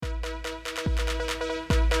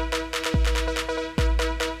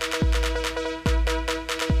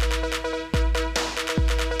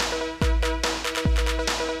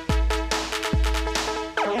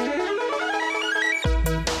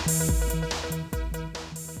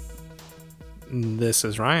This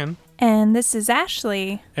is Ryan. And this is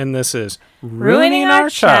Ashley. And this is Ruining Our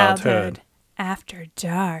Childhood After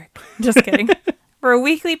Dark. Just kidding. We're a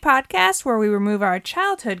weekly podcast where we remove our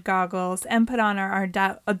childhood goggles and put on our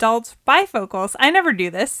adult bifocals. I never do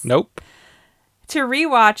this. Nope. To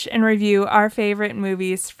rewatch and review our favorite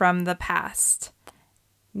movies from the past.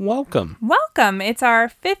 Welcome. It's our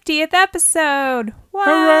 50th episode. What?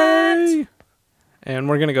 Hooray! And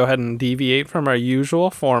we're going to go ahead and deviate from our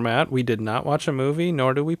usual format. We did not watch a movie,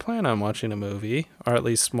 nor do we plan on watching a movie, or at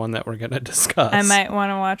least one that we're going to discuss. I might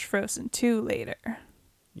want to watch Frozen 2 later.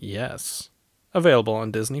 Yes. Available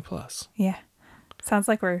on Disney+. Yeah. Sounds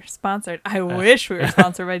like we're sponsored. I wish we were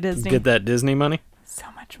sponsored by Disney. Get that Disney money? So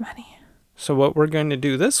much money. So what we're going to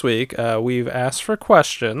do this week, we've asked for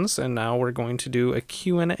questions, and now we're going to do a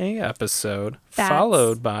Q&A episode,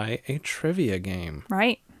 followed by a trivia game.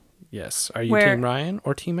 Right. Yes. Are you Team Ryan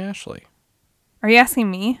or Team Ashley? Are you asking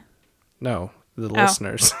me? No, the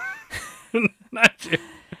listeners. Not you.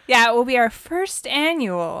 Yeah, it will be our first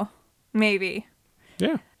annual, maybe.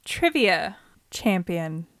 Yeah. Trivia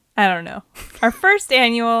champion. I don't know. Our first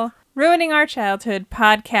annual Ruining Our Childhood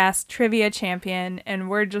podcast trivia champion. And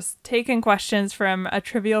we're just taking questions from a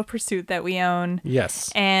Trivial Pursuit that we own. Yes.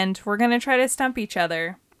 And we're going to try to stump each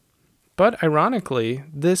other. But ironically,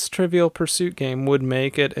 this Trivial Pursuit game would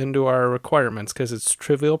make it into our requirements because it's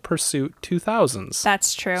Trivial Pursuit 2000s.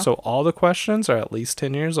 That's true. So all the questions are at least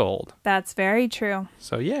 10 years old. That's very true.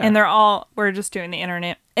 So yeah. And we're just doing the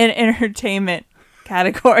entertainment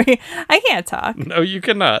category. I can't talk. No, you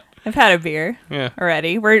cannot. I've had a beer Yeah.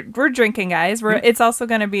 already. We're drinking, guys. It's also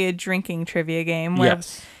going to be a drinking trivia game where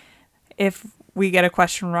if we get a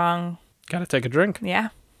question wrong, gotta take a drink. Yeah.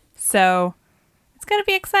 So it's going to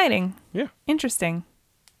be exciting. Yeah. Interesting.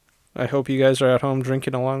 I hope you guys are at home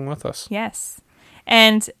drinking along with us. Yes.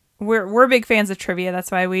 And we're big fans of trivia.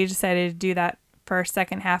 That's why we decided to do that for our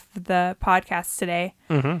second half of the podcast today.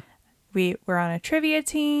 Mm-hmm. We're on a trivia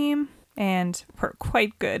team, and we're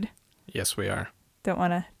quite good. Yes, we are. Don't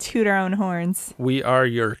want to toot our own horns. We are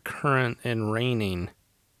your current and reigning.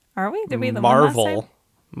 Are we? Did we the one last time?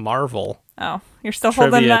 Marvel. Oh, you're still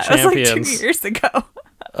holding that. It was like 2 years ago.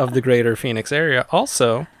 Of the greater Phoenix area.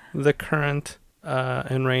 Also, the current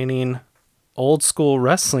and reigning old school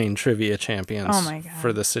wrestling trivia champions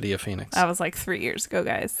for the city of Phoenix. That was like 3 years ago,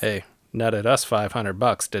 guys. Hey, netted us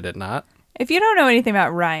 $500, did it not? If you don't know anything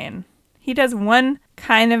about Ryan, he does one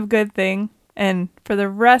kind of good thing, and for the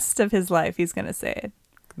rest of his life, he's going to say it.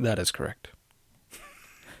 That is correct.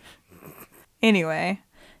 Anyway,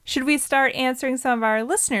 should we start answering some of our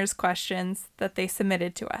listeners' questions that they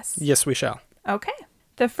submitted to us? Yes, we shall. Okay.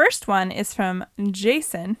 The first one is from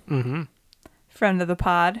Jason, friend of the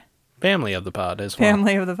pod. Family of the pod as well.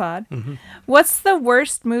 Family of the pod. Mm-hmm. What's the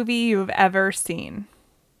worst movie you've ever seen?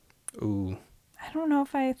 Ooh. I don't know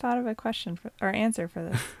if I thought of a question or answer for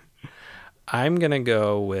this. I'm going to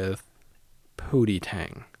go with Pootie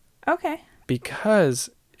Tang. Okay. Because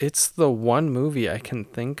it's the one movie I can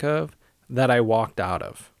think of that I walked out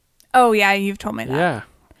of. Oh, yeah, you've told me that. Yeah.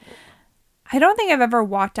 I don't think I've ever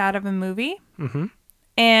walked out of a movie. Mm-hmm.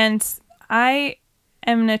 And I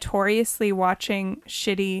am notoriously watching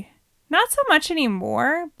shitty, not so much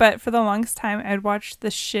anymore, but for the longest time, I'd watch the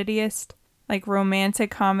shittiest like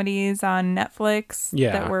romantic comedies on Netflix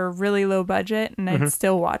that were really low budget, and I'd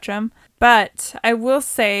still watch them. But I will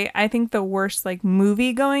say, I think the worst like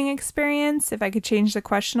movie going experience, if I could change the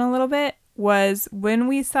question a little bit, was when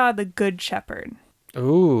we saw The Good Shepherd.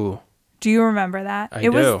 Ooh. Do you remember that? I do.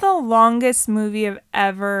 It was the longest movie I've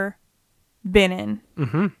ever been in.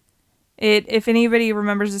 Mm-hmm. If anybody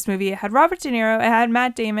remembers this movie, it had Robert De Niro, it had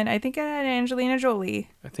Matt Damon, I think it had Angelina Jolie.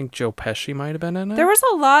 I think Joe Pesci might have been in it. There was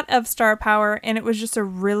a lot of star power, and it was just a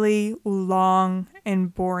really long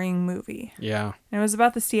and boring movie. Yeah. And it was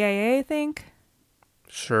about the CIA, I think.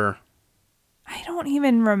 Sure. I don't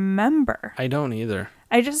even remember. I don't either.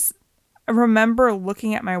 I just remember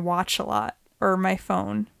looking at my watch a lot, or my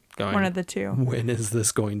phone. Going, one of the two. When is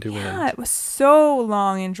this going to end? Yeah, it was so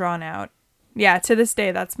long and drawn out. Yeah, to this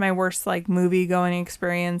day, that's my worst like movie going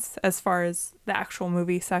experience as far as the actual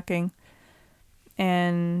movie sucking.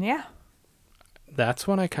 And yeah. That's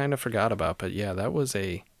one I kind of forgot about, but yeah, that was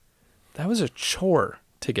a chore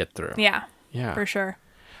to get through. Yeah. Yeah. For sure.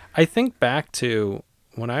 I think back to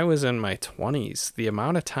when I was in my 20s, the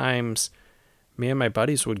amount of times me and my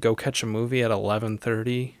buddies would go catch a movie at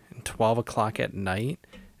 11:30 and 12 o'clock at night,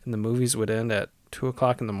 and the movies would end at 2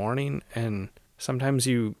 o'clock in the morning, and sometimes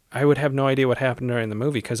I would have no idea what happened during the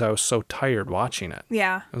movie because I was so tired watching it.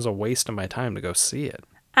 Yeah. It was a waste of my time to go see it.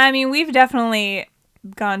 I mean, we've definitely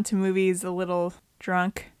gone to movies a little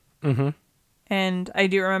drunk. Mm-hmm. And I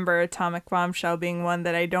do remember Atomic Bombshell being one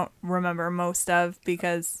that I don't remember most of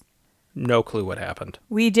because No clue what happened.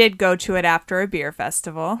 we did go to it after a beer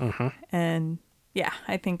festival. Mm-hmm. And yeah,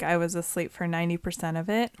 I think I was asleep for 90% of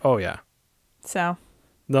it. Oh, yeah. So.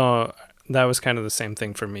 No, that was kind of the same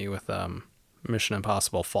thing for me with Mission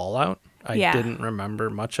Impossible Fallout. I didn't remember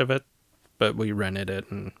much of it, but we rented it,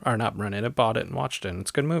 or not rented it, bought it and watched it. And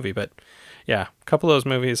it's a good movie. But yeah, a couple of those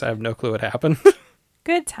movies, I have no clue what happened.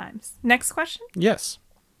 Good times. Next question? Yes.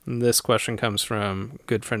 This question comes from a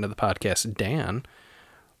good friend of the podcast, Dan.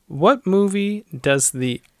 What movie does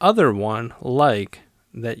the other one like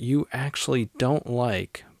that you actually don't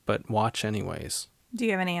like but watch anyways? Do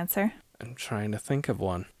you have an answer? I'm trying to think of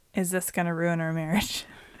one. Is this going to ruin our marriage?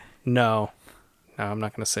 No, I'm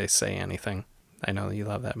not going to say anything. I know you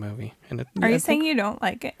love that movie. And Are you saying you don't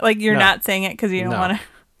like it? Like you're not saying it because you don't want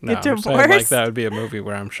to get divorced? I'm saying, like, that would be a movie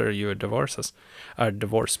where I'm sure you would divorce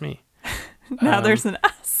me. Now there's an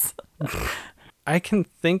us. I can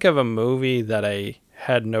think of a movie that I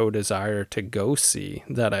had no desire to go see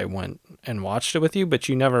that I went and watched it with you, but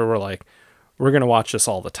you never were like, we're going to watch this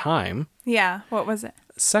all the time. Yeah. What was it?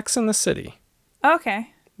 Sex and the City.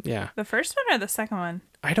 Okay. Yeah. The first one or the second one?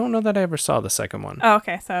 I don't know that I ever saw the second one. Oh,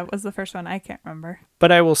 okay. So it was the first one. I can't remember.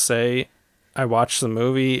 But I will say, I watched the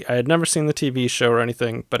movie. I had never seen the TV show or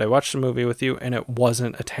anything, but I watched the movie with you, and it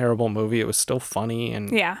wasn't a terrible movie. It was still funny,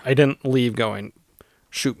 and I didn't leave going,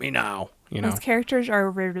 shoot me now. You know? Those characters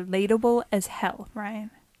are relatable as hell,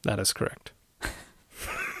 Ryan. That is correct.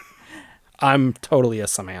 I'm totally a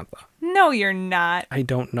Samantha. No, you're not. I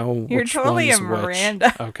don't know you're which totally one's a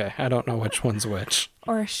Miranda. which. Okay, I don't know which one's which.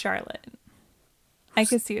 Or a Charlotte. I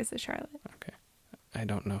could see you as a Charlotte. Okay. I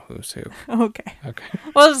don't know who's who. Okay. Okay.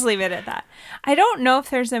 We'll just leave it at that. I don't know if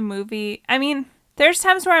there's a movie. I mean, there's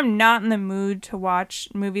times where I'm not in the mood to watch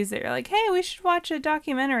movies that you're like, hey, we should watch a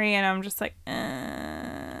documentary. And I'm just like,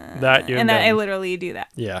 I literally do that.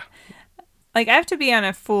 Yeah. Like, I have to be on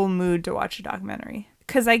a full mood to watch a documentary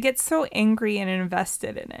because I get so angry and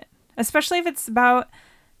invested in it, especially if it's about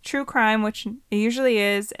true crime, which it usually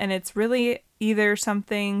is. And it's really either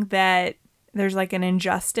something that there's like an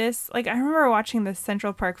injustice. Like, I remember watching the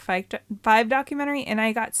Central Park 5 documentary and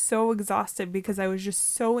I got so exhausted because I was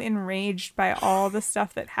just so enraged by all the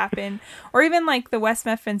stuff that happened. Or even like the West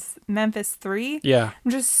Memphis 3. Yeah.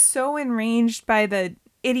 I'm just so enraged by the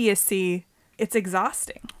idiocy. It's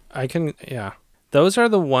exhausting. Those are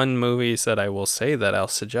the one movies that I will say that I'll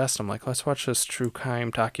suggest. I'm like, let's watch this true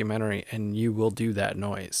crime documentary, and you will do that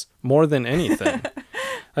noise more than anything.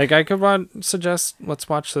 Like, I could suggest, let's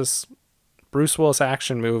watch this Bruce Willis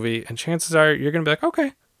action movie, and chances are you're going to be like,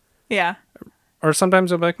 okay. Yeah. Or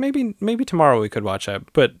sometimes I'll be like, maybe tomorrow we could watch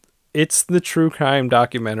that. But it's the true crime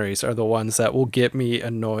documentaries are the ones that will get me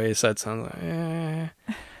a noise that sounds like, eh.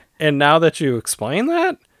 And now that you explain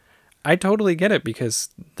that, I totally get it, because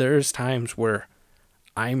there's times where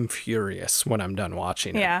I'm furious when I'm done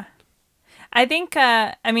watching it. Yeah. I think,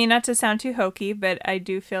 I mean, not to sound too hokey, but I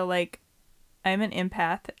do feel like I'm an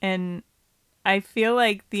empath, and I feel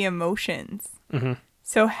like the emotions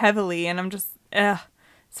so heavily, and I'm just,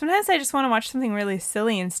 sometimes I just want to watch something really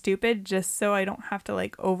silly and stupid just so I don't have to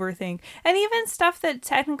like overthink. And even stuff that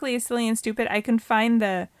technically is silly and stupid, I can find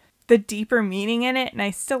the deeper meaning in it, and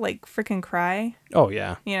I still like freaking cry. Oh,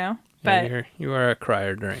 yeah. You know? Yeah, but you are a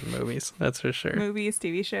crier during movies, that's for sure. Movies,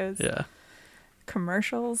 TV shows. Yeah.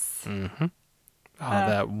 Commercials. Mm-hmm. Oh,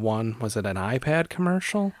 that one, was it an iPad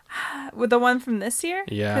commercial? With the one from this year?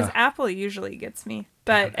 Yeah. Because Apple usually gets me.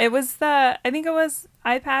 But it was I think it was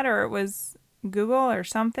iPad, or it was Google or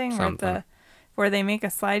something. Where they make a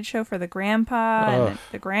slideshow for the grandpa and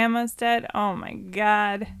the grandma's dead. Oh my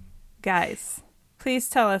God. Guys, please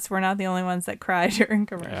tell us we're not the only ones that cry during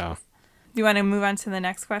commercials. Yeah. Do you want to move on to the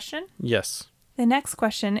next question? Yes. The next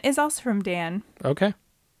question is also from Dan. Okay.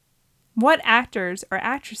 What actors or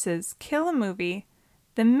actresses kill a movie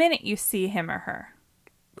the minute you see him or her?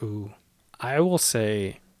 Ooh. I will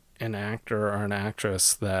say an actor or an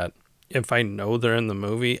actress that if I know they're in the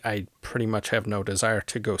movie, I pretty much have no desire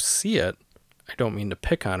to go see it. I don't mean to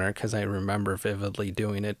pick on her, because I remember vividly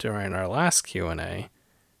doing it during our last Q&A,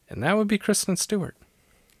 and that would be Kristen Stewart.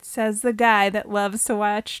 Says the guy that loves to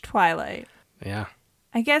watch Twilight. Yeah.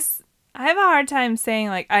 I guess I have a hard time saying,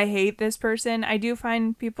 like, I hate this person. I do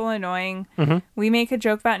find people annoying. Mm-hmm. We make a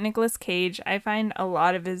joke about Nicolas Cage. I find a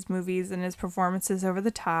lot of his movies and his performances over the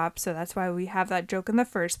top, so that's why we have that joke in the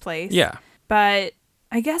first place. Yeah. But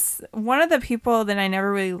I guess one of the people that I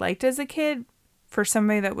never really liked as a kid, for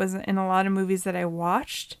somebody that was in a lot of movies that I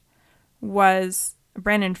watched, was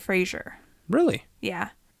Brendan Fraser. Really? Yeah.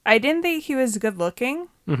 I didn't think he was good looking.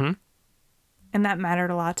 Mm-hmm. And that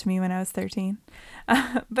mattered a lot to me when I was 13.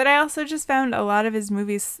 But I also just found a lot of his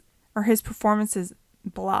movies or his performances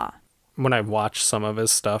blah. When I've watched some of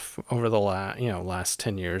his stuff over the last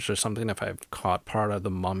 10 years or something, if I've caught part of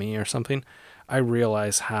The Mummy or something, I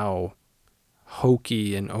realize how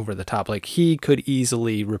hokey and over the top. Like, he could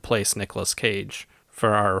easily replace Nicolas Cage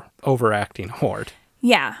for our overacting horde.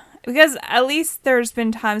 Yeah, because at least there's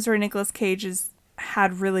been times where Nicolas Cage has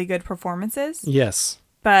had really good performances. Yes.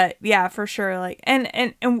 But yeah, for sure. Like, and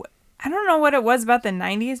I don't know what it was about the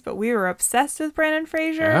 90s, but we were obsessed with Brandon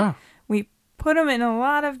Fraser. Yeah. We put him in a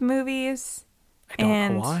lot of movies. I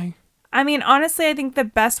don't know why. I mean, honestly, I think the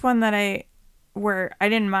best one that I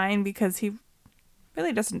didn't mind because he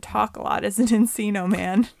really doesn't talk a lot is an Encino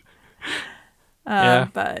Man. Yeah.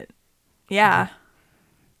 But yeah.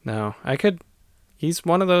 No, he's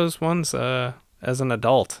one of those ones, as an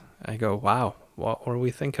adult, I go, wow, what were we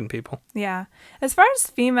thinking, people? Yeah. As far as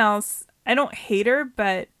females, I don't hate her,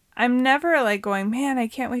 but I'm never like going, man, I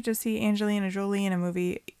can't wait to see Angelina Jolie in a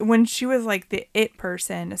movie. When she was like the it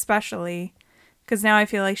person, especially, because now I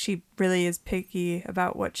feel like she really is picky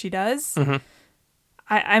about what she does. Mm-hmm.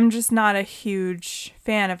 I'm just not a huge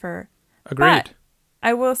fan of her. Agreed. But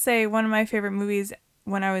I will say one of my favorite movies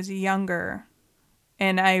when I was younger,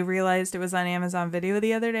 and I realized it was on Amazon Video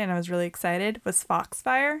the other day, and I was really excited, was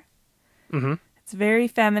Foxfire. Mm-hmm. It's a very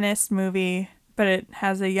feminist movie, but it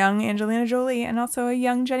has a young Angelina Jolie and also a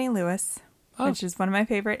young Jenny Lewis, which is one of my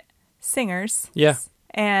favorite singers. Yeah.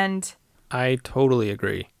 And I totally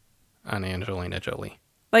agree on Angelina Jolie.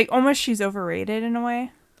 like almost she's overrated in a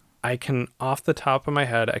way. I can, off the top of my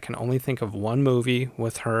head, I can only think of one movie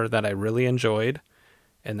with her that I really enjoyed,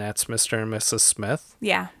 and that's Mr. and Mrs. Smith.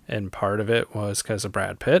 Yeah. And part of it was because of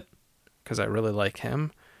Brad Pitt, because I really like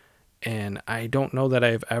him. And I don't know that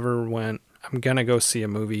I've ever went, I'm going to go see a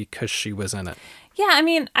movie because she was in it. Yeah, I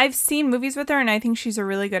mean, I've seen movies with her, and I think she's a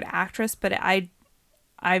really good actress, but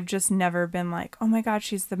I've just never been like, oh my God,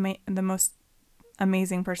 she's the most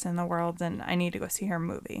amazing person in the world, and I need to go see her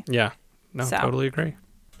movie. Yeah. No, totally agree.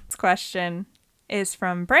 This question is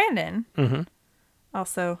from Brandon,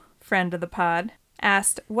 also friend of the pod,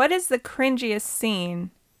 asked, what is the cringiest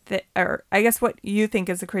scene or I guess what you think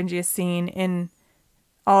is the cringiest scene in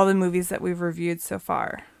all the movies that we've reviewed so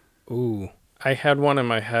far? Ooh, I had one in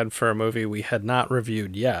my head for a movie we had not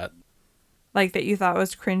reviewed yet. Like that you thought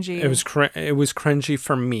was cringy? It was cringy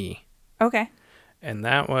for me. Okay. And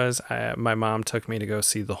that was, my mom took me to go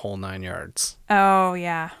see The Whole Nine Yards. Oh,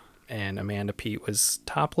 yeah. And Amanda Peet was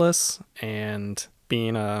topless, and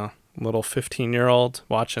being a little 15-year-old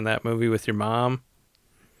watching that movie with your mom,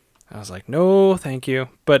 I was like, no, thank you.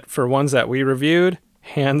 But for ones that we reviewed,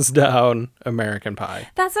 hands down, American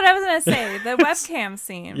Pie. That's what I was going to say, the webcam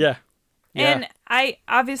scene. Yeah. And I,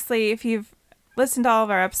 obviously, if you've listened to all of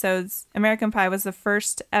our episodes, American Pie was the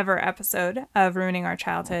first ever episode of Ruining Our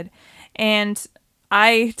Childhood. And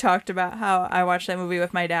I talked about how I watched that movie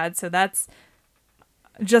with my dad, so that's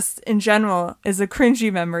just in general is a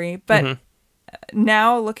cringy memory. But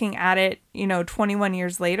now looking at it, 21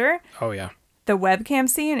 years later, oh yeah, the webcam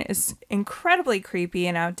scene is incredibly creepy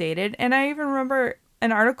and outdated. And I even remember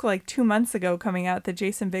an article like 2 months ago coming out that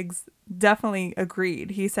Jason Biggs definitely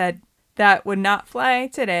agreed. He said that would not fly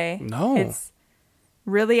today. No, it's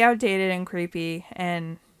really outdated and creepy.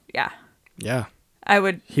 And yeah,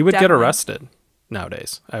 he would get arrested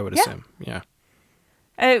nowadays, I would assume. Yeah.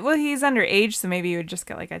 Well, he's underage, so maybe you would just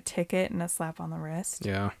get like a ticket and a slap on the wrist.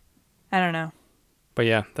 Yeah. I don't know. But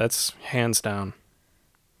yeah, that's hands down,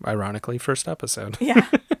 ironically, first episode. Yeah.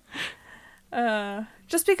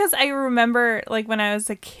 Just because I remember like when I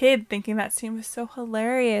was a kid thinking that scene was so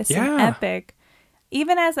hilarious and epic,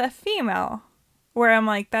 even as a female, where I'm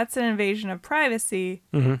like, that's an invasion of privacy.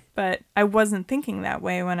 But I wasn't thinking that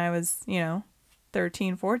way when I was,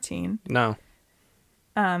 13, 14. No.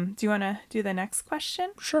 Do you want to do the next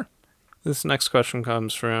question? Sure. This next question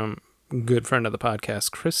comes from a good friend of the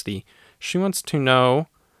podcast, Christy. She wants to know,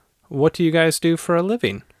 what do you guys do for a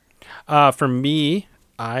living? For me,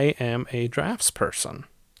 I am a draftsperson.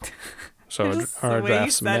 So our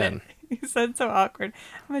draftsman. You said so awkward.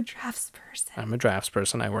 I'm a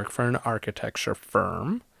draftsperson. I work for an architecture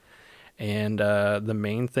firm. And the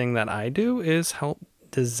main thing that I do is help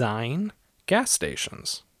design gas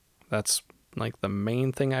stations. That's like the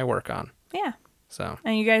main thing I work on. Yeah. So.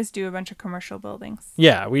 And you guys do a bunch of commercial buildings.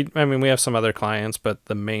 Yeah, we have some other clients, but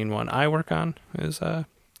the main one I work on is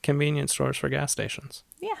convenience stores for gas stations.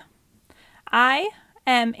 Yeah. I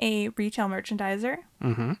am a retail merchandiser,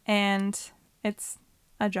 and it's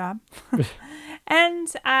a job.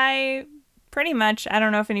 And I pretty much, I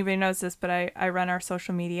don't know if anybody knows this, but I run our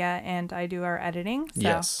social media and I do our editing. So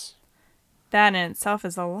yes. that in itself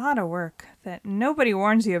is a lot of work that nobody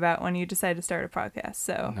warns you about when you decide to start a podcast.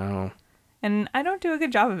 So, No. and I don't do a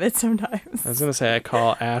good job of it sometimes. I was going to say, I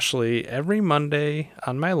call Ashley every Monday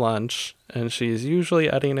on my lunch, and she's usually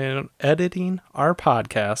editing our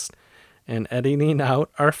podcast and editing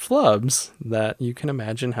out our flubs that you can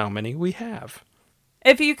imagine how many we have.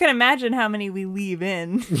 If you can imagine how many we leave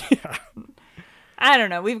in. Yeah. I don't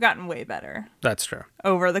know. We've gotten way better. That's true.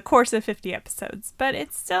 Over the course of 50 episodes. But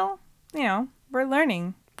it's still, we're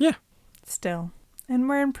learning. Yeah. Still. And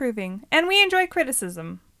we're improving. And we enjoy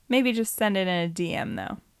criticism. Maybe just send it in a DM,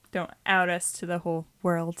 though. Don't out us to the whole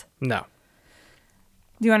world. No.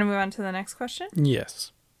 Do you want to move on to the next question?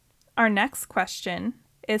 Yes. Our next question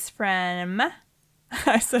is from...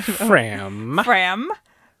 Fram.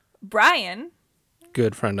 Brian.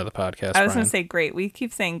 Good friend of the podcast, I was going to say great. We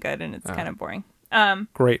keep saying good, and it's kind of boring.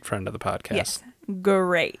 Great friend of the podcast. Yes.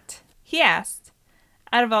 Great. He asked,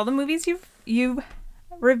 out of all the movies you've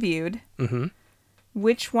reviewed,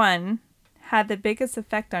 which one had the biggest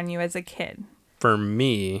effect on you as a kid? For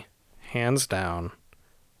me, hands down,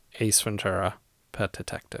 Ace Ventura, Pet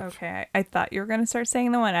Detective. Okay, I thought you were going to start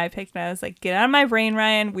saying the one I picked, and I was like, get out of my brain,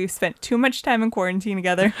 Ryan. We've spent too much time in quarantine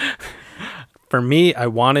together. For me, I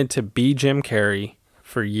wanted to be Jim Carrey.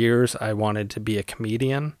 For years, I wanted to be a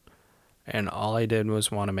comedian, and all I did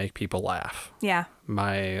was want to make people laugh. Yeah.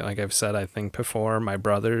 Like I've said, I think before, my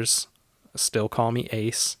brothers still call me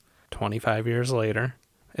Ace 25 years later.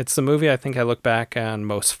 It's the movie I think I look back on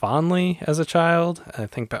most fondly as a child. I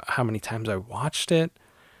think about how many times I watched it.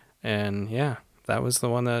 And yeah, that was the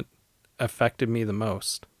one that affected me the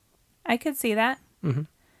most. I could see that. Mm-hmm.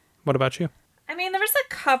 What about you? I mean, there was a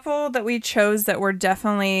couple that we chose that were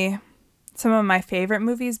definitely some of my favorite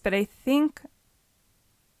movies, but I think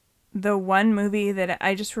the one movie that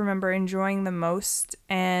I just remember enjoying the most,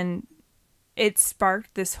 and it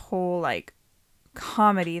sparked this whole like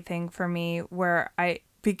comedy thing for me where I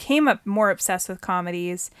became more obsessed with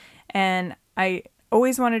comedies, and I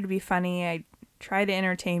always wanted to be funny. I tried to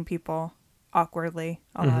entertain people awkwardly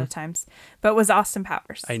a lot of times, but was Austin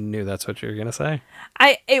Powers. I knew that's what you were going to say.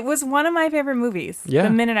 It was one of my favorite movies the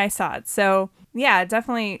minute I saw it. So yeah,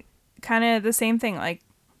 definitely kind of the same thing. Like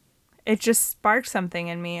it just sparked something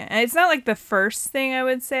in me. And it's not like the first thing I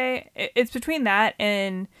would say. It's between that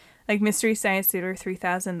and like Mystery Science Theater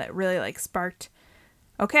 3000 that really like sparked,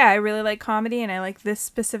 okay, I really like comedy and I like this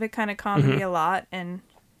specific kind of comedy a lot. And,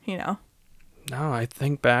 No, I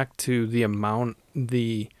think back to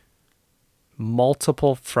the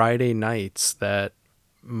multiple Friday nights that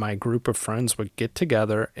my group of friends would get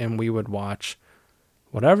together and we would watch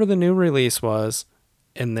whatever the new release was.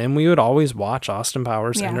 And then we would always watch Austin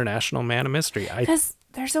Powers International Man of Mystery. Because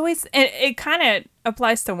there's always... It kind of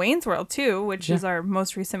applies to Wayne's World, too, which is our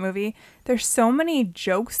most recent movie. There's so many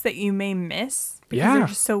jokes that you may miss because they're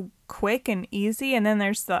just so quick and easy. And then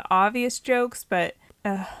there's the obvious jokes, but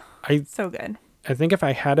so good. I think if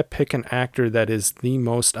I had to pick an actor that is the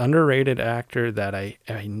most underrated actor that I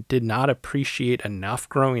did not appreciate enough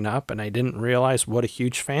growing up, and I didn't realize what a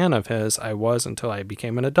huge fan of his I was until I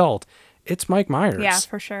became an adult, it's Mike Myers. Yeah,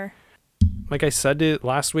 for sure. Like I said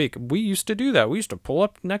last week, we used to do that. We used to pull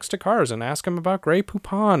up next to cars and ask him about Grey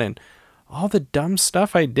Poupon and all the dumb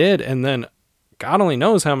stuff I did. And then God only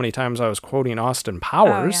knows how many times I was quoting Austin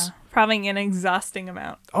Powers. Oh, yeah. Probably an exhausting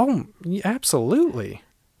amount. Oh, yeah, absolutely.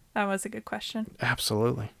 That was a good question.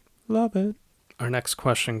 Absolutely. Love it. Our next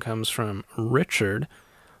question comes from Richard.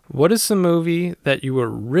 What is the movie that you were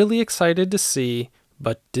really excited to see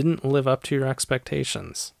but didn't live up to your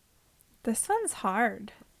expectations? This one's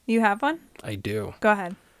hard. You have one? I do. Go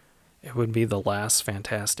ahead. It would be the last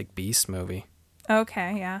Fantastic Beast movie.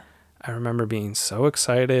 Okay, yeah. I remember being so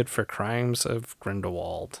excited for Crimes of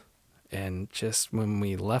Grindelwald. And just when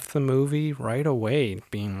we left the movie right away,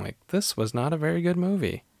 being like, this was not a very good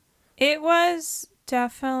movie. It was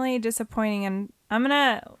definitely disappointing. And I'm going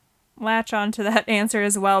to latch on to that answer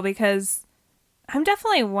as well because I'm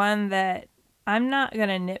definitely one that I'm not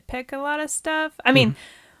going to nitpick a lot of stuff. I mean,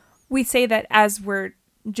 we say that as we're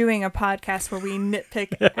doing a podcast where we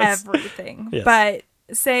nitpick everything. Yes. But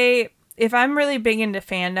say if I'm really big into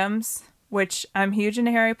fandoms, which I'm huge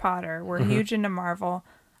into Harry Potter, we're huge into Marvel,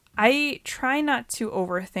 I try not to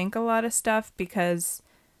overthink a lot of stuff because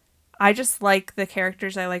I just like the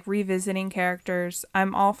characters. I like revisiting characters.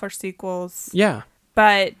 I'm all for sequels. Yeah.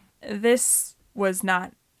 But this was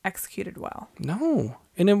not executed well. No.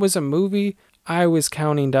 And it was a movie... I was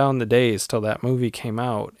counting down the days till that movie came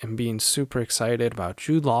out and being super excited about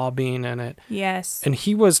Jude Law being in it. Yes. And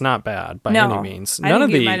he was not bad by any means. I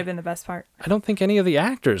think he might have been the best part. I don't think any of the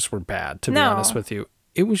actors were bad, to be honest with you.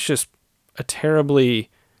 It was just a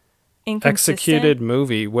terribly inconsistent. executed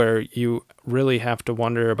movie where you really have to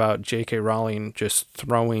wonder about J.K. Rowling just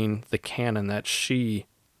throwing the canon that she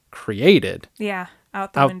created Yeah,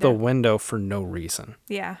 out the window for no reason.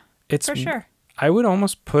 Yeah, It's for sure. I would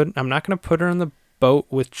almost I'm not going to put her in the boat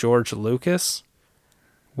with George Lucas,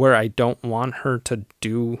 where I don't want her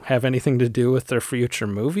to have anything to do with their future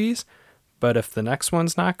movies. But if the next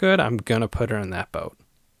one's not good, I'm going to put her in that boat.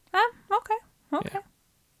 Okay. Yeah.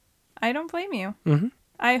 I don't blame you. Mm-hmm.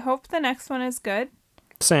 I hope the next one is good.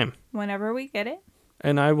 Same. Whenever we get it.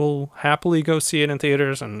 And I will happily go see it in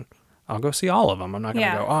theaters, and I'll go see all of them. I'm not going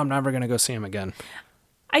to go, I'm never going to go see them again.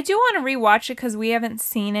 I do want to rewatch it because we haven't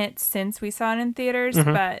seen it since we saw it in theaters,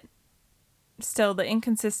 but still the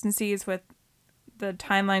inconsistencies with the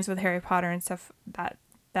timelines with Harry Potter and stuff,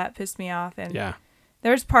 that pissed me off. And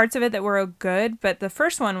there's parts of it that were good, but the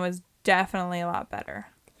first one was definitely a lot better.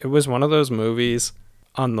 It was one of those movies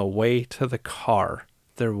on the way to the car.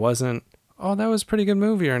 There wasn't, that was a pretty good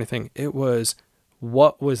movie or anything. It was,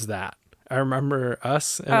 what was that? I remember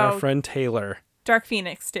us and our friend Taylor. Dark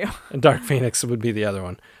Phoenix, too. And Dark Phoenix would be the other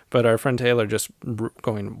one. But our friend Taylor just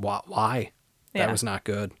going, why? That was not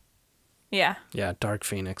good. Yeah. Yeah, Dark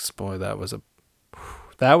Phoenix. Boy, that was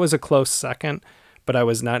a close second. But I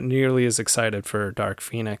was not nearly as excited for Dark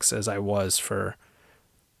Phoenix as I was for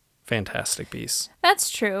Fantastic Beasts. That's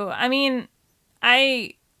true. I mean,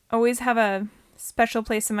 I always have a special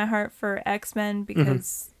place in my heart for X-Men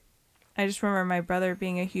because I just remember my brother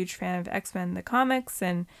being a huge fan of X-Men, the comics,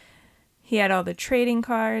 and he had all the trading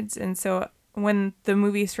cards. And so when the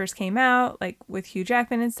movies first came out, like with Hugh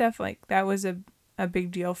Jackman and stuff, like that was a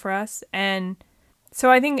big deal for us. And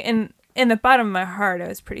so I think in the bottom of my heart, I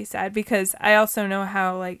was pretty sad because I also know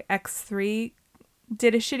how like X3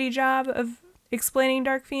 did a shitty job of explaining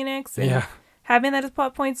Dark Phoenix and having that as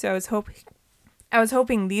plot point. So I was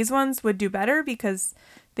hoping these ones would do better because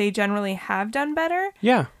they generally have done better.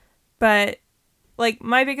 Yeah. But like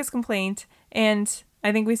my biggest complaint, and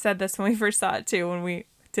I think we said this when we first saw it too, when we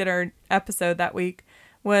did our episode that week,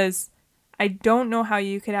 was I don't know how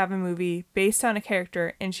you could have a movie based on a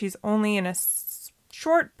character and she's only in a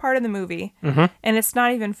short part of the movie and it's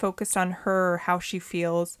not even focused on her or how she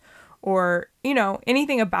feels or,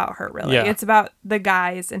 anything about her really. Yeah. It's about the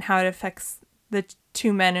guys and how it affects the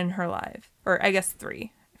two men in her life. Or I guess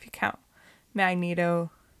three, if you count Magneto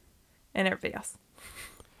and everybody else.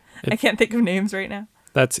 I can't think of names right now.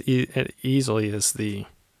 That's it easily is the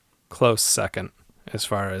close second as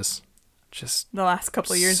far as just the last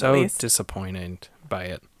couple of years so at least. Disappointed by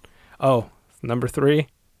it. Oh, number 3,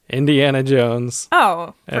 Indiana Jones.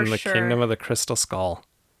 Oh, for and the sure. Kingdom of the Crystal Skull.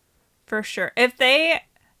 For sure. If they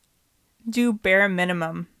do bare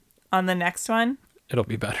minimum on the next one, it'll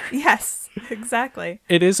be better. Yes, exactly.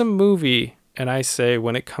 It is a movie, and I say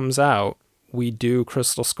when it comes out, we do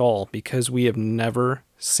Crystal Skull because we have never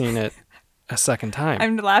seen it a second time.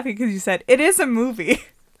 I'm laughing because you said it is a movie.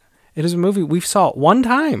 It is a movie. We saw it one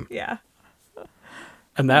time. Yeah.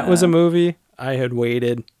 And that was a movie I had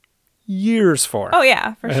waited years for. Oh,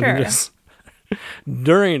 yeah, for sure. Just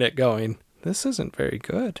during it going, this isn't very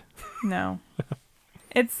good. No.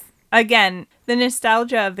 It's, again, the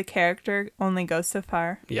nostalgia of the character only goes so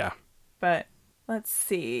far. Yeah. But let's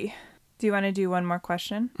see. Do you want to do one more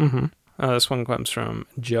question? Mm-hmm. This one comes from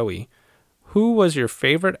Joey. Who was your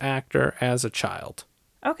favorite actor as a child?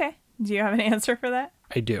 Okay. Do you have an answer for that?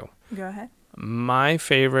 I do. Go ahead. My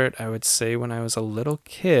favorite, I would say when I was a little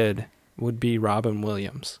kid, would be Robin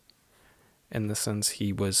Williams. In the sense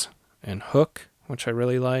he was in Hook, which I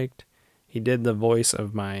really liked. He did the voice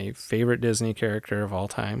of my favorite Disney character of all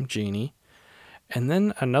time, Genie. And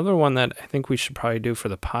then another one that I think we should probably do for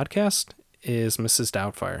the podcast is Mrs.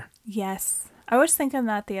 Doubtfire. Yes. I was thinking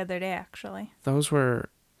that the other day, actually. Those were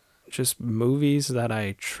just movies that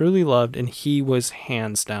I truly loved, and he was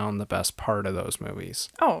hands down the best part of those movies.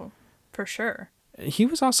 Oh, for sure. He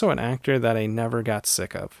was also an actor that I never got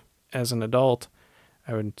sick of. As an adult,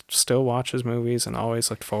 I would still watch his movies and always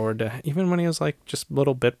looked forward to, even when he was like just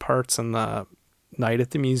little bit parts in the Night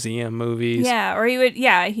at the Museum movies. Yeah, or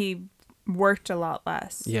he worked a lot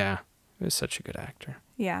less. Yeah, he was such a good actor.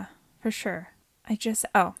 Yeah, for sure.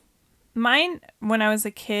 Mine, when I was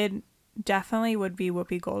a kid, definitely would be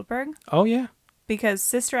Whoopi Goldberg. Oh, yeah. Because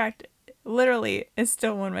Sister Act literally is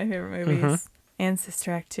still one of my favorite movies. And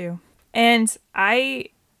Sister Act 2. And I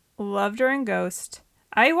loved her in Ghost.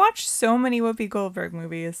 I watched so many Whoopi Goldberg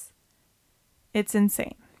movies. It's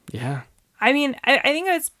insane. Yeah. I mean, I think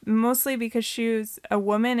it was mostly because she was a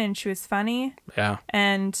woman and she was funny. Yeah.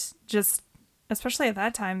 And just, especially at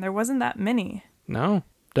that time, there wasn't that many. No.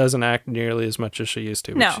 Doesn't act nearly as much as she used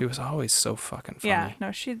to. But she was always so fucking funny. Yeah.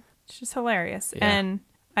 No, she's hilarious. Yeah. And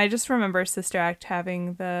I just remember Sister Act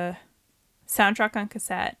having the soundtrack on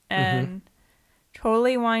cassette and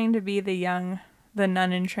totally wanting to be the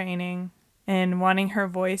nun in training and wanting her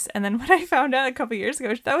voice. And then when I found out a couple years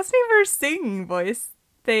ago, that wasn't even her singing voice.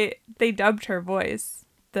 They dubbed her voice.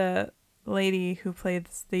 The lady who played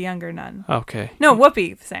the younger nun. Okay. No,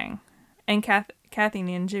 Whoopi sang. And Kathy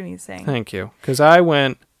and Jimmy sang. Thank you. Because I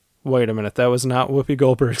went, wait a minute, that was not Whoopi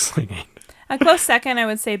Goldberg singing. A close second, I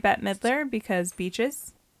would say Bette Midler because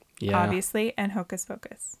Beaches, Yeah. obviously, and Hocus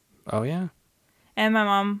Pocus. Oh, yeah. And my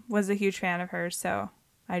mom was a huge fan of hers, so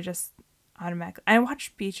I just automatically... I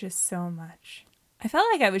watched Beaches so much. I felt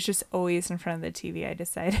like I was just always in front of the TV, I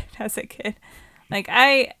decided as a kid. Like,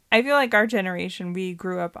 I feel like our generation, we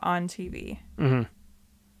grew up on TV. Mm-hmm.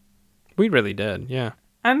 We really did, yeah.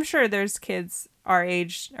 I'm sure there's kids our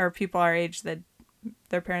age, or people our age, that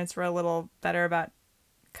their parents were a little better about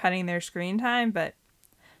cutting their screen time, but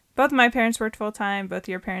both my parents worked full time, both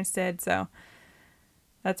your parents did, so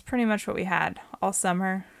that's pretty much what we had all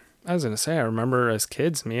summer. I was going to say, I remember as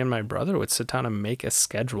kids, me and my brother would sit down and make a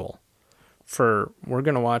schedule for, we're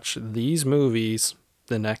going to watch these movies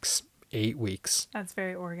the next 8 weeks. That's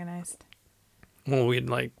very organized. Well, we'd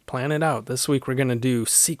like plan it out. This week we're going to do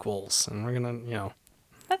sequels and we're going to,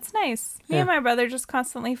 That's nice. Me and my brother just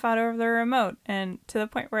constantly fought over the remote, and to the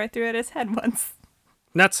point where I threw at his head once.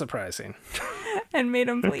 Not surprising. And made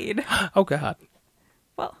him bleed. Oh, God.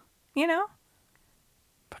 Well,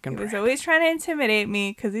 Fucking he was brat. always trying to intimidate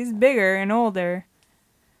me because he's bigger and older.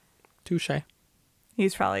 Touche.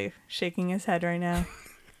 He's probably shaking his head right now.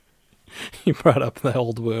 You brought up the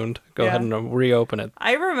old wound. Go ahead and reopen it.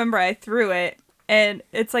 I remember I threw it, and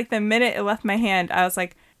it's like the minute it left my hand, I was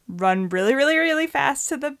like, run really, really, really fast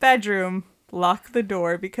to the bedroom, lock the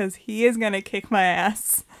door, because he is going to kick my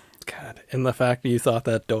ass. God. And the fact that you thought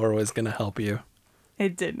that door was going to help you.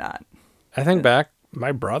 It did not. I think back,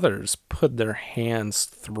 my brothers put their hands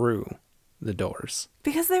through the doors.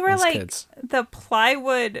 Because they were as like kids. the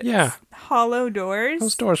plywood hollow doors.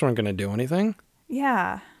 Those doors weren't going to do anything.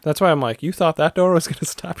 Yeah. That's why I'm like, you thought that door was going to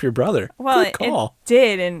stop your brother. Well, Good call. it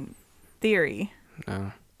did in theory.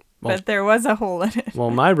 No. Well, But there was a hole in it. well,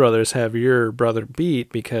 my brothers have your brother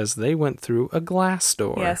beat because they went through a glass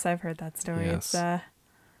door. Yes, I've heard that story. Yes. It's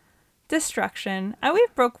destruction.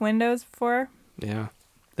 We've broke windows before. Yeah.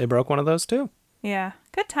 They broke one of those too. Yeah.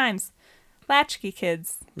 Good times. Latchkey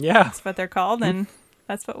kids. Yeah. That's what they're called, and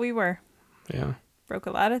that's what we were. Yeah. Broke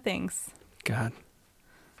a lot of things. God.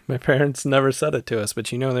 My parents never said it to us, but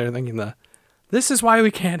they're thinking this is why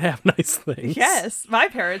we can't have nice things. Yes, my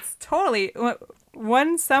parents totally.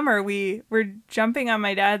 One summer we were jumping on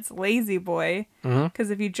my dad's lazy boy because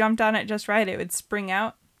if you jumped on it just right, it would spring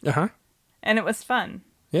out. Uh-huh. And it was fun.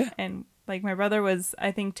 Yeah. And like my brother was,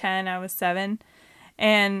 I think 10, I was 7,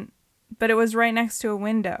 but it was right next to a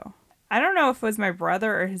window. I don't know if it was my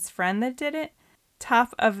brother or his friend that did it.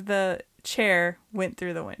 Top of the chair went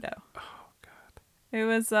through the window. Oh, God. It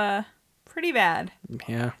was pretty bad.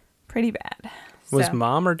 Yeah. Pretty bad. Was So,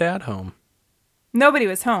 mom or dad home? nobody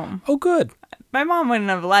was home. Oh, good. My mom wouldn't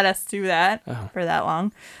have let us do that for that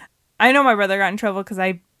long. I know my brother got in trouble because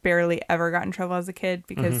I barely ever got in trouble as a kid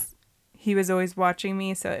because he was always watching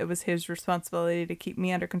me, so it was his responsibility to keep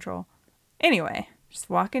me under control. Anyway, just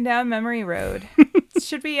walking down memory road.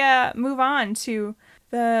 Should we move on to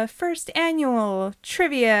the first annual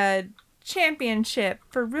trivia championship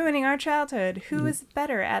for Ruining Our Childhood? Who is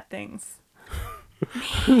better at things?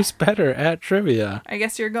 Who's better at trivia? I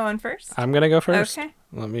guess you're going first. I'm going to go first. Okay.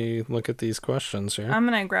 Let me look at these questions here. I'm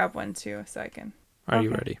going to grab one too so I can. Are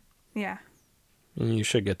you ready? Yeah. And you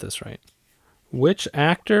should get this right. Which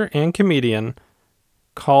actor and comedian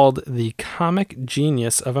called the comic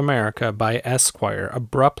genius of America by Esquire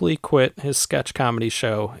abruptly quit his sketch comedy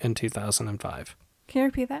show in 2005? Can you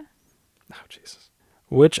repeat that? Oh, Jesus.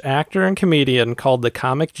 Which actor and comedian called the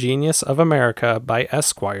comic genius of America by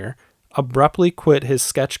Esquire abruptly quit his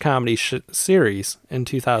sketch comedy series in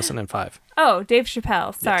 2005? Oh, Dave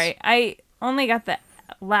Chappelle. Sorry. Yes. I only got the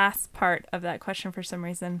last part of that question for some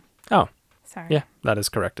reason. Oh, Sorry. yeah, that is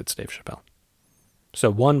correct. It's Dave Chappelle. So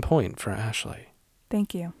 1 point for Ashley.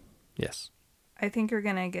 Thank you. Yes. I think you're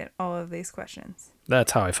going to get all of these questions.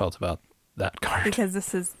 That's how I felt about that card.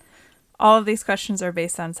 Because all of these questions are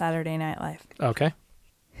based on Saturday Night Live. Okay.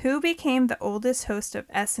 Who became the oldest host of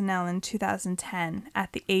SNL in 2010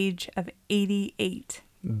 at the age of 88?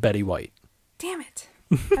 Betty White. Damn it.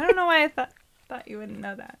 I don't know why I thought you wouldn't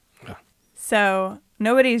know that. Oh. So,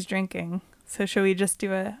 nobody's drinking. So, should we just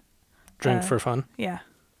do a... Drink for fun? Yeah.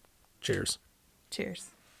 Cheers. Cheers.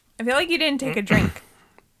 I feel like you didn't take a drink.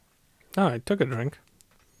 Oh, I took a drink.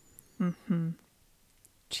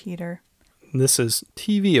 Cheater. This is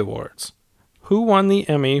TV awards. Who won the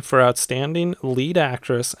Emmy for Outstanding Lead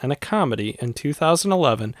Actress in a Comedy in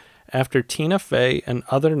 2011 after Tina Fey and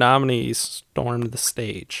other nominees stormed the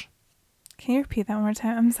stage? Can you repeat that one more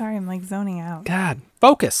time? I'm sorry, I'm like zoning out. God,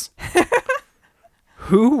 focus.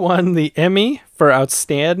 Who won the Emmy for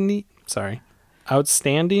Outstanding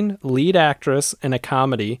Lead Actress in a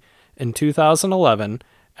Comedy in 2011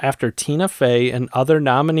 after Tina Fey and other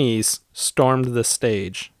nominees stormed the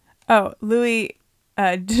stage? Oh, Julia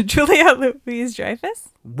Louis-Dreyfus?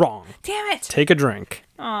 Wrong. Damn it. Take a drink.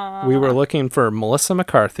 Aww. We were looking for Melissa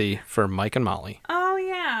McCarthy for Mike and Molly. Oh,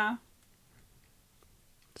 yeah.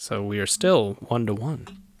 So we are still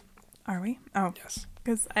 1-1. Are we? Oh. Yes.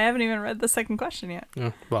 Because I haven't even read the second question yet.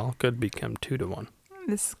 Well, could become 2-1.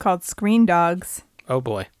 This is called Screen Dogs. Oh,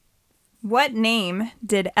 boy. What name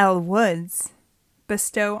did Elle Woods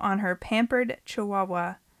bestow on her pampered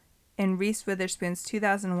chihuahua in Reese Witherspoon's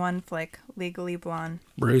 2001 flick, Legally Blonde?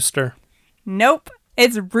 Brewster. Nope.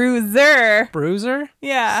 It's Bruiser. Bruiser?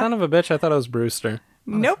 Yeah. Son of a bitch, I thought it was Brewster.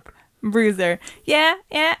 Nope. Bruiser. Yeah.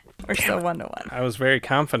 We're still 1-1. I was very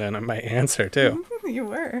confident in my answer, too. You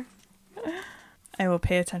were. I will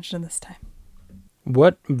pay attention this time.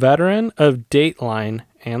 What veteran of Dateline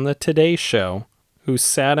and The Today Show, who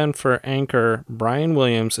sat in for anchor Brian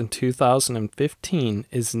Williams in 2015,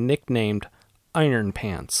 is nicknamed Iron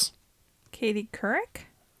Pants? Katie Couric?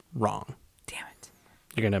 Wrong. Damn it.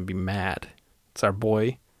 You're going to be mad. It's our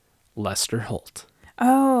boy, Lester Holt.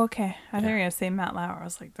 Oh, okay. I thought you were going to say Matt Lauer. I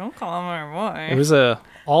was like, don't call him our boy. It was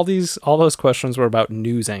all those questions were about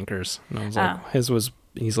news anchors. And I was like, his was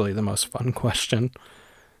easily the most fun question.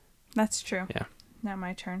 That's true. Yeah. Now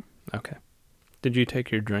my turn. Okay. Did you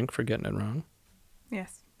take your drink for getting it wrong?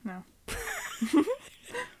 Yes. No.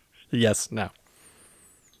 Yes, no.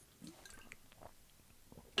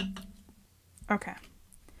 Okay.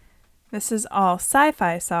 This is all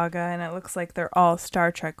sci-fi saga, and it looks like they're all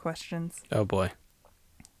Star Trek questions. Oh, boy.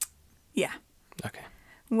 Yeah. Okay.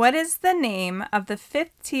 What is the name of the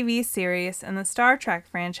 5th TV series in the Star Trek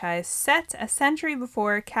franchise set a century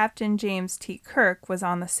before Captain James T. Kirk was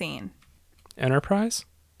on the scene? Enterprise?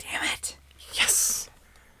 Damn it. Yes.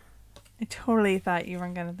 I totally thought you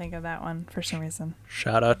weren't going to think of that one for some reason.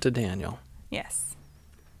 Shout out to Daniel. Yes.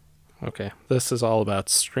 Okay. This is all about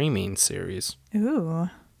streaming series. Ooh.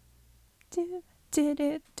 Okay.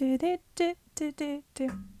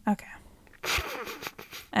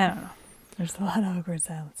 I don't know. There's a lot of awkward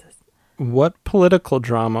silences. What political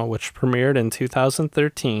drama, which premiered in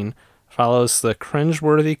 2013, follows the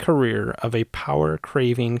cringeworthy career of a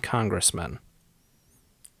power-craving congressman?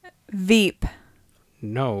 Veep.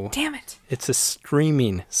 No. Damn it. It's a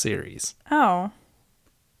streaming series. Oh,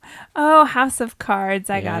 House of Cards.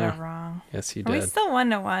 I got it wrong. Yes, you Are we did. still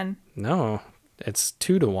 1-1? No, it's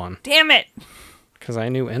 2-1. Damn it. Because I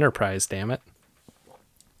knew Enterprise, damn it.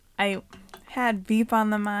 I had Veep on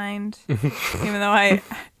the mind, even though I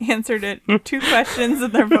answered it 2 questions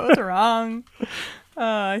and they're both wrong. Oh,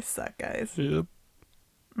 I suck, guys. Yep.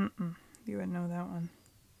 You would know that one.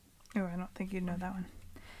 Oh, I don't think you'd know that one.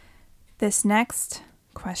 This next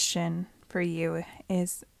question for you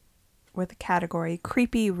is with the category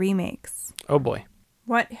Creepy Remakes. Oh, boy.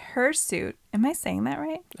 What hirsute, am I saying that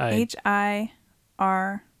right?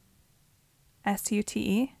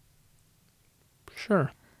 HIRSUTE?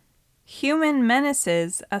 Sure. Human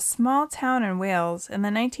menaces a small town in Wales in the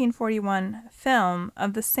 1941 film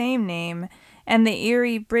of the same name and the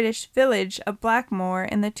eerie British village of Blackmore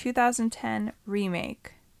in the 2010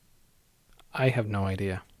 remake. I have no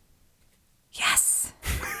idea. Yes!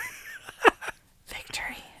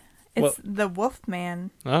 Victory. It's The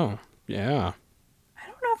Wolfman. Oh, yeah. I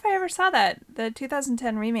don't know if I ever saw that. The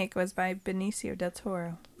 2010 remake was by Benicio del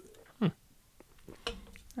Toro.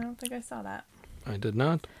 I don't think I saw that. I did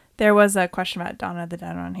not. There was a question about Dawn of the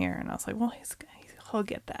Dead on here, and I was like, well, he'll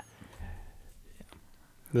get that.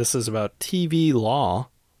 This is about TV law.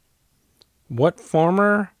 What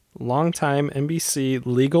former longtime NBC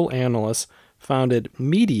legal analyst founded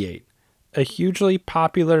Mediate, a hugely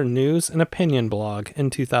popular news and opinion blog, in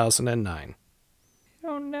 2009?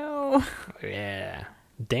 Oh, no. Yeah.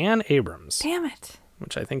 Dan Abrams. Damn it.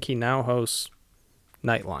 Which I think he now hosts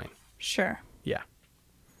Nightline. Sure. Yeah.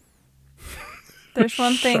 There's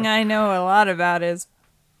one thing I know a lot about is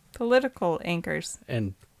political anchors.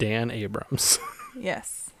 And Dan Abrams.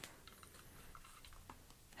 Yes.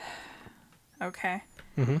 Okay.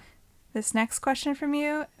 Mm-hmm. This next question for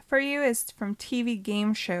you is from TV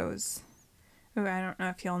game shows. Ooh, I don't know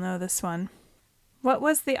if you'll know this one. What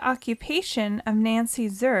was the occupation of Nancy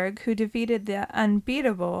Zerg, who defeated the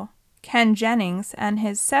unbeatable Ken Jennings and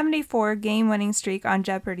his 74 game-winning streak on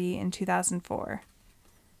Jeopardy in 2004?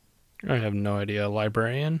 I have no idea.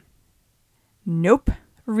 Librarian? Nope.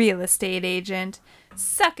 Real estate agent.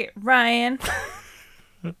 Suck it, Ryan.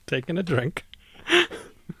 Taking a drink.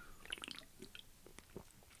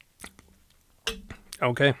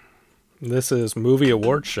 Okay. This is movie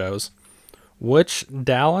award shows. Which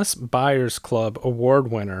Dallas Buyers Club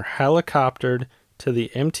award winner helicoptered to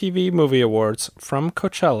the MTV Movie Awards from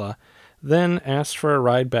Coachella, then asked for a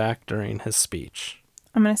ride back during his speech?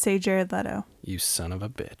 I'm going to say Jared Leto. You son of a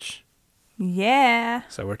bitch. Yeah.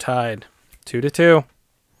 So we're tied. 2-2.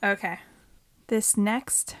 Okay. This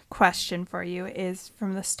next question for you is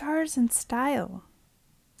from the Stars and Style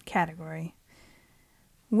category.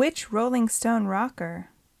 Which Rolling Stone rocker?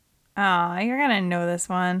 Oh, you're going to know this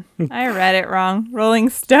one. I read it wrong. Rolling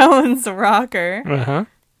Stones rocker Uh-huh.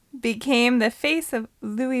 became the face of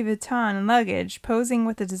Louis Vuitton luggage, posing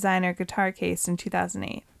with the designer guitar case in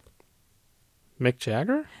 2008. Mick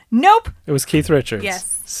Jagger? Nope. It was Keith Richards.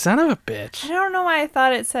 Yes. Son of a bitch. I don't know why I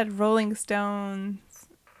thought it said Rolling Stones,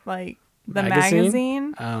 like the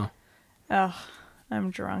magazine. Oh. Ugh, I'm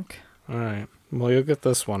drunk. All right. Well, you'll get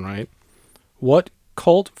this one right. What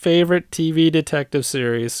cult favorite TV detective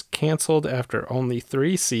series, canceled after only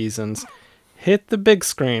 3 seasons, hit the big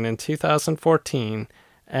screen in 2014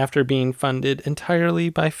 after being funded entirely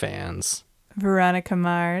by fans? Veronica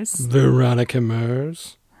Mars. Veronica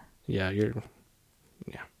Mars. Yeah.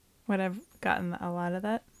 Would I've gotten a lot of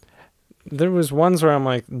that? There was ones where I'm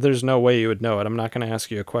like, there's no way you would know it. I'm not going to ask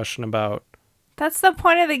you a question about That's the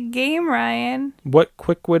point of the game, Ryan. what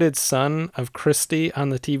quick-witted son of Christie on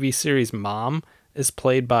the TV series Mom is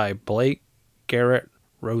played by Blake Garrett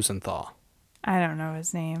Rosenthal. I don't know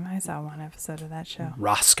his name. I saw one episode of that show.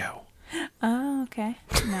 Roscoe. Oh, okay.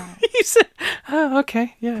 No. He said, oh,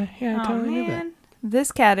 okay. Yeah, I Oh, totally knew that. man.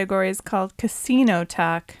 This category is called Casino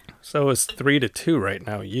Talk. So it's 3-2 right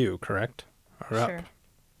now, you, correct? Or up. Sure.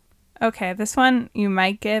 Okay, this one you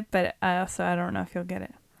might get, but I don't know if you'll get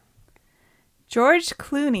it. George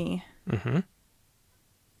Clooney. Mm-hmm.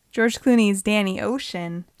 George Clooney's Danny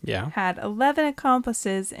Ocean Yeah. had 11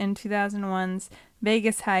 accomplices in 2001's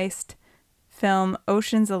Vegas heist film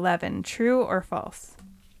Ocean's 11. True or false?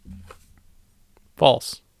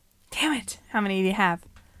 False. Damn it. How many do you have?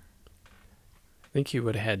 I think you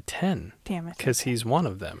would have had 10. Damn it. Because he's one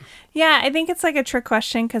of them. Yeah, I think it's like a trick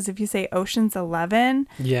question because if you say Ocean's 11,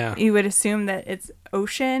 Yeah. you would assume that it's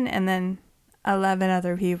Ocean and then 11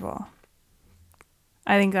 other people.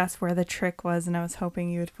 I think that's where the trick was, and I was hoping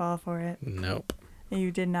you would fall for it. Nope.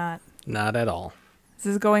 You did not. Not at all. This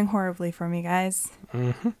is going horribly for me, guys.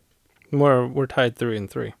 Mm-hmm. We're tied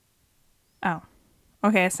 3-3. Oh.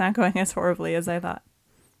 Okay, it's not going as horribly as I thought.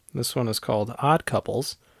 This one is called Odd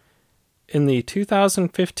Couples. In the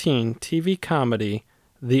 2015 TV comedy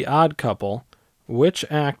The Odd Couple, which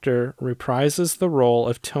actor reprises the role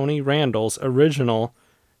of Tony Randall's original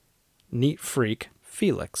neat freak,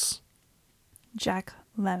 Felix? Jack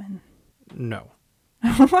Lemmon. No.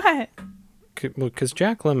 What? Because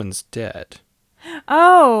Jack Lemmon's dead.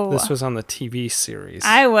 Oh. This was on the TV series.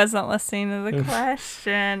 I wasn't listening to the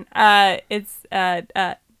question. It's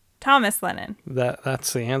Thomas Lennon.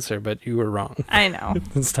 That's the answer, but you were wrong. I know.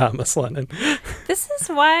 It's Thomas Lennon. This is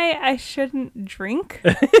why I shouldn't drink.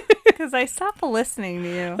 Because I stopped listening to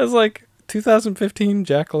you. I was like, 2015,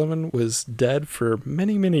 Jack Lemmon was dead for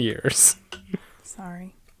many, many years.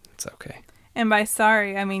 Sorry. It's okay. And by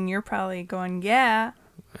sorry, I mean you're probably going, yeah.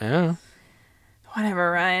 Yeah.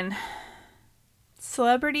 Whatever, Ryan.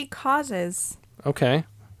 Celebrity causes. Okay.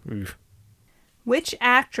 Oof. Which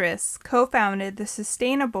actress co-founded the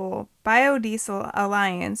Sustainable Biodiesel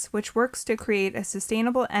Alliance, which works to create a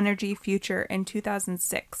sustainable energy future in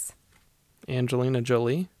 2006? Angelina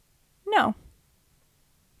Jolie? No.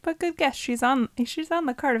 But good guess. She's on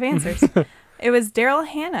the card of answers. It was Daryl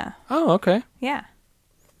Hannah. Oh, okay. Yeah.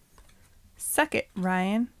 Suck it,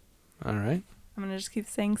 Ryan. All right. I'm going to just keep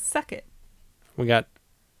saying suck it. We got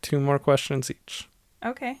 2 more questions each.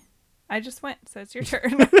 Okay. I just went, so it's your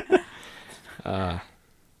turn.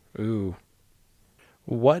 Ooh.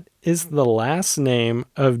 What is the last name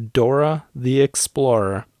of Dora the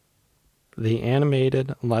Explorer, the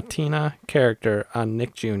animated Latina character on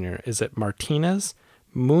Nick Jr.? Is it Martinez,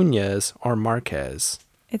 Munoz, or Marquez?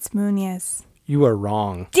 It's Munoz. You are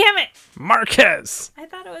wrong. Damn it! Marquez! I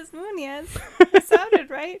thought it was Munoz. It sounded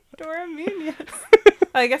right. Dora Munoz.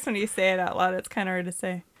 I guess when you say it out loud, it's kind of hard to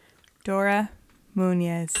say. Dora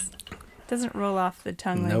Munoz. Doesn't roll off the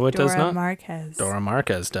tongue No, like it does Dora not. Marquez. Dora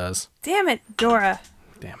Marquez does. Damn it, Dora.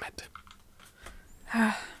 Damn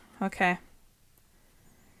it. Okay.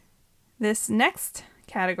 This next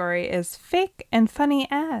category is fake and funny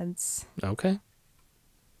ads. Okay.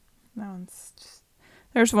 That one's just...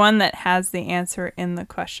 There's one that has the answer in the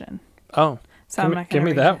question. Oh, So I'm not give gonna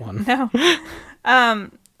me read that it. one. No.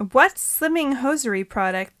 What slimming hosiery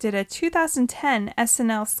product did a 2010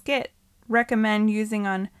 SNL skit recommend using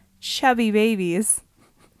on chubby babies?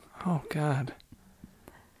 Oh, God.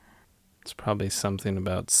 It's probably something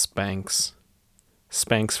about Spanx.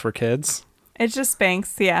 Spanx for kids? It's just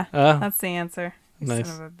Spanx, yeah. Oh, That's the answer. You nice.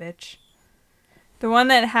 son of a bitch. The one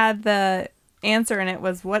that had the answer in it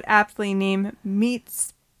was what aptly named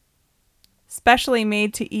meats specially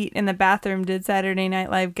made to eat in the bathroom did Saturday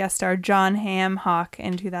Night Live guest star John Hawk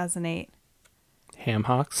in 2008. Ham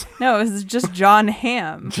hocks? No, it was just John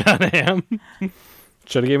Hamm. John Ham.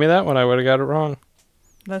 Should have gave me that one. I would have got it wrong.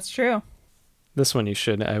 That's true. This one you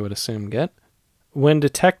should, I would assume, get. When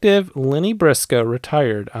Detective Lenny Briscoe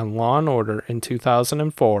retired on Law & Order in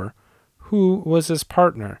 2004, who was his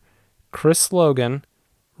partner? Chris Logan,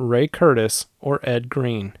 Ray Curtis, or Ed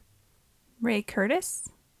Green? Ray Curtis?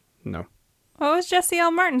 No. What was Jesse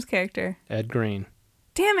L. Martin's character? Ed Green.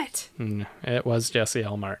 Damn it. It was Jesse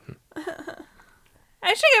L. Martin.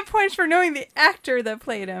 I should get points for knowing the actor that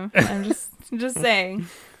played him. I'm just saying.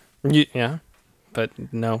 Yeah, but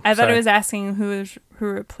no. I thought sorry. it was asking who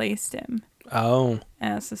replaced him. Oh.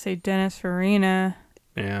 And I was to say Dennis Farina.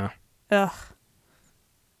 Yeah. Ugh.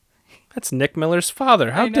 That's Nick Miller's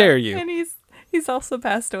father. How I know. dare you? And he's also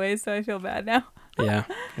passed away, so I feel bad now. Yeah.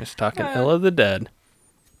 Just talking ill of the dead.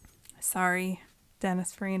 Sorry,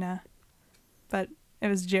 Dennis Farina. But it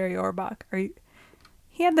was Jerry Orbach.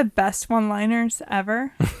 He had the best one-liners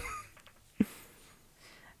ever.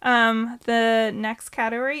 The next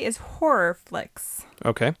category is horror flicks.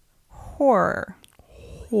 Okay. Horror.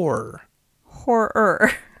 Horror.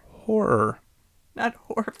 Horror. Horror. Not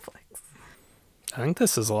horror flicks. I think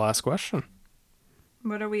this is the last question.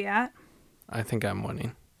 What are we at? I think I'm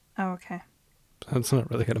winning. Oh, okay. So it's not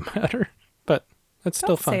really going to matter, but it's still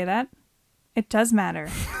Don't fun. say that. It does matter.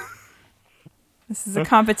 This is a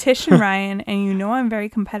competition, Ryan, and you know I'm very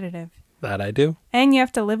competitive. That I do. And you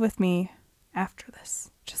have to live with me after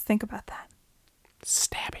this. Just think about that.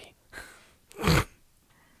 Stabby.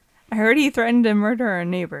 I heard he threatened to murder our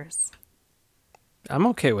neighbors. I'm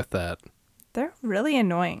okay with that. They're really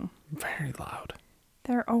annoying. Very loud.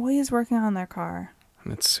 They're always working on their car.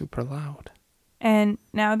 And it's super loud. And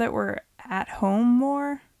now that we're at home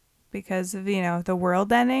more because of, the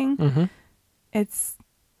world ending, Mm-hmm. it's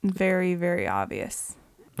very, very obvious.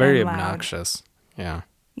 Very and loud. obnoxious. Yeah.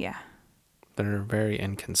 Yeah. They're very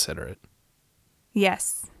inconsiderate.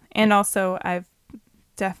 Yes. And also, I've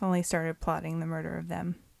definitely started plotting the murder of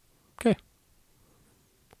them. Okay.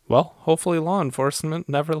 Well, hopefully law enforcement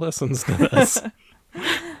never listens to this.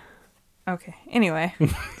 Okay. Anyway.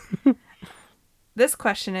 This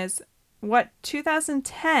question is, what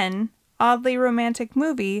 2010 oddly romantic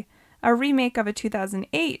movie, a remake of a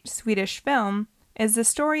 2008 Swedish film, is the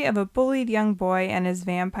story of a bullied young boy and his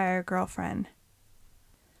vampire girlfriend?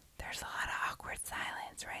 There's a lot of awkward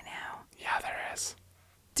silence right now. Yeah, there is.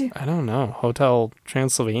 Dude. I don't know. Hotel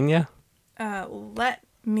Transylvania? Let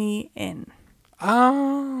Me In.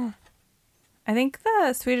 Oh. I think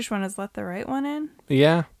the Swedish one is Let the Right One In.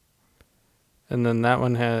 Yeah. And then that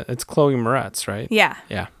one it's Chloe Moretz, right? Yeah.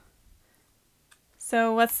 Yeah.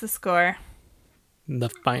 So what's the score? The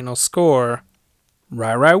final score,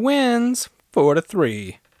 Rai wins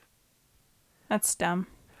 4-3. That's dumb.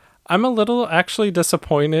 I'm a little actually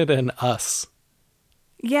disappointed in us.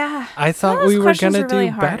 Yeah. I thought we were going to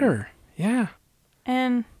do better. Yeah.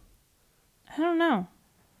 And I don't know.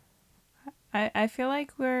 I feel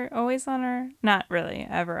like we're always on our, not really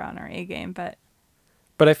ever on our A game, but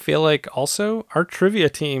I feel like also our trivia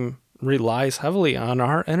team relies heavily on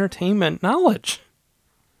our entertainment knowledge.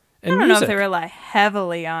 And I don't music. know if they rely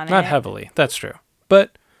heavily on it. Not heavily. That's true.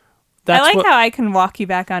 But that's I like how I can walk you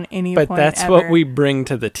back on any point But that's ever. what we bring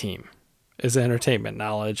to the team is entertainment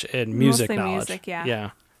knowledge and music Mostly knowledge. music, yeah. Yeah.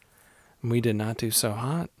 We did not do so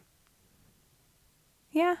hot.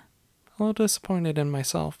 Yeah, A little disappointed in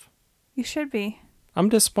myself. you should be. I'm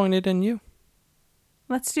disappointed in you.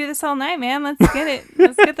 Let's do this all night, man. Let's get it.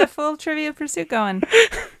 Let's get the full Trivia Pursuit going.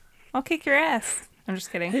 I'll kick your ass. I'm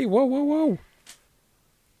just kidding. Hey, whoa.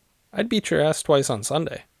 I'd beat your ass twice on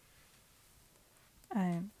Sunday.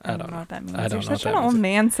 I don't know what that means. I don't You're know such what an that old means.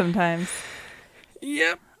 man sometimes.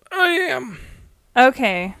 Yep, I am.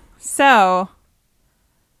 Okay, so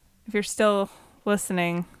if you're still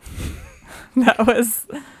listening, that was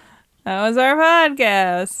our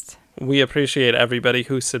podcast. We appreciate everybody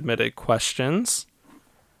who submitted questions,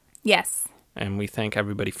 Yes, and we thank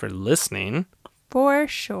everybody for listening, for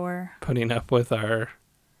sure. putting up with our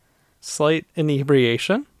slight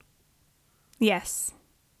inebriation, Yes.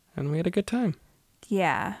 and we had a good time.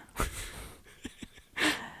 Yeah.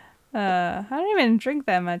 I don't even drink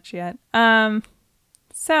that much yet.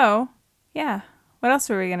 So, yeah. What else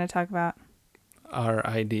were we going to talk about? Our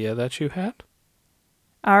idea that you had?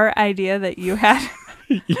 Our idea that you had.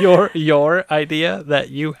 Your idea that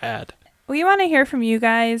you had. We want to hear from you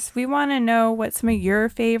guys. We want to know what some of your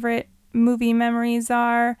favorite movie memories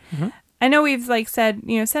are. Mm-hmm. I know we've said,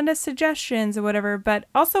 send us suggestions or whatever, but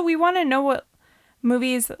also we want to know what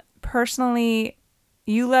movies personally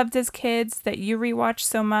you loved as kids that you rewatched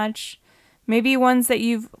so much. Maybe ones that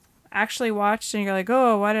you've actually watched and you're like,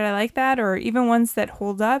 oh, why did I like that? Or even ones that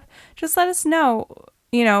hold up. Just let us know.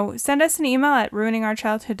 Send us an email at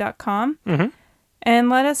ruiningourchildhood.com Mm-hmm. and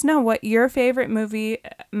let us know what your favorite movie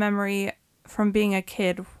memory from being a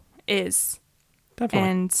kid is. Definitely.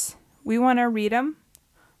 And we want to read them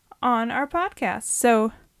on our podcast.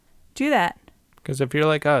 So do that. Because if you're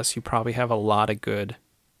like us, you probably have a lot of good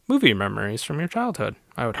movie memories from your childhood.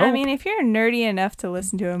 I would hope. I mean, if you're nerdy enough to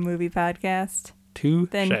listen to a movie podcast, Touche.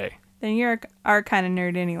 then you're our kind of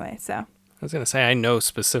nerd anyway. So I was going to say, I know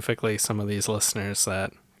specifically some of these listeners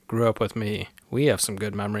that grew up with me. We have some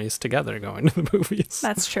good memories together going to the movies.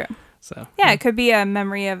 that's true. So Yeah, it could be a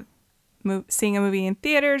memory of seeing a movie in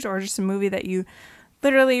theaters or just a movie that you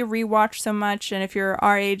literally rewatched so much. And if you're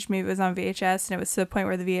our age, maybe it was on VHS and it was to the point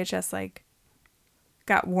where the VHS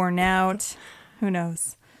got worn out. Who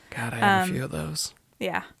knows? God, I have a few of those.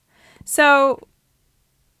 Yeah. So,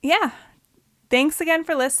 yeah. Thanks again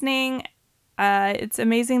for listening. It's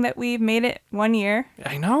amazing that we've made it 1 year.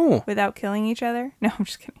 I know. Without killing each other. No, I'm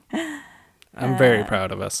just kidding. I'm very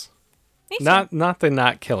proud of us. Me too. Not the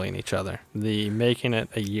not killing each other. The making it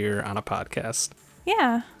a year on a podcast.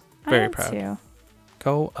 Yeah. Very I am proud. too.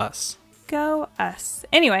 Go us. Go us.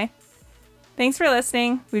 Anyway, thanks for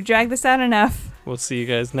listening. We've dragged this out enough. We'll see you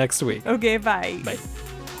guys next week. Okay, bye. Bye.